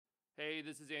Hey,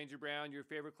 this is Andrew Brown, your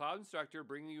favorite cloud instructor,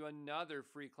 bringing you another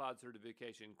free cloud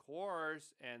certification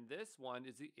course. And this one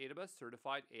is the AWS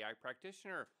Certified AI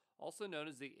Practitioner, also known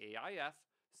as the AIF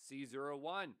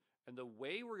C01. And the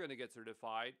way we're going to get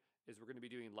certified is we're going to be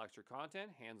doing lecture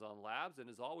content, hands-on labs, and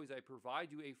as always, I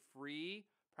provide you a free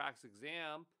practice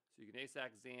exam, so you can ace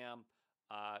that exam,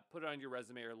 put it on your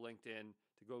resume or LinkedIn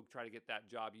to go try to get that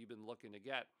job you've been looking to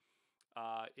get.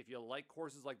 If you like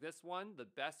courses like this one, the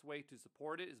best way to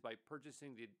support it is by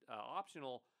purchasing the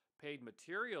optional paid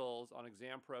materials on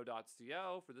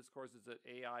exampro.co. For this course, it's at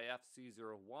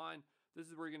AIF-C01. This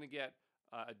is where you're going to get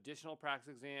additional practice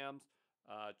exams,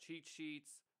 cheat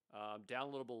sheets,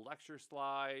 downloadable lecture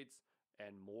slides,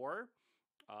 and more.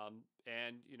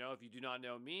 If you do not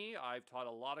know me, I've taught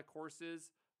a lot of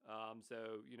courses.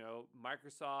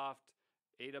 Microsoft,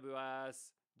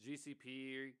 AWS,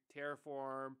 GCP,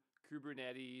 Terraform,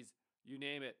 Kubernetes, you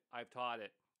name it, I've taught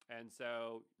it. And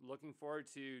so looking forward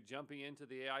to jumping into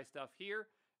the AI stuff here,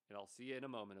 and I'll see you in a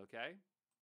moment, okay?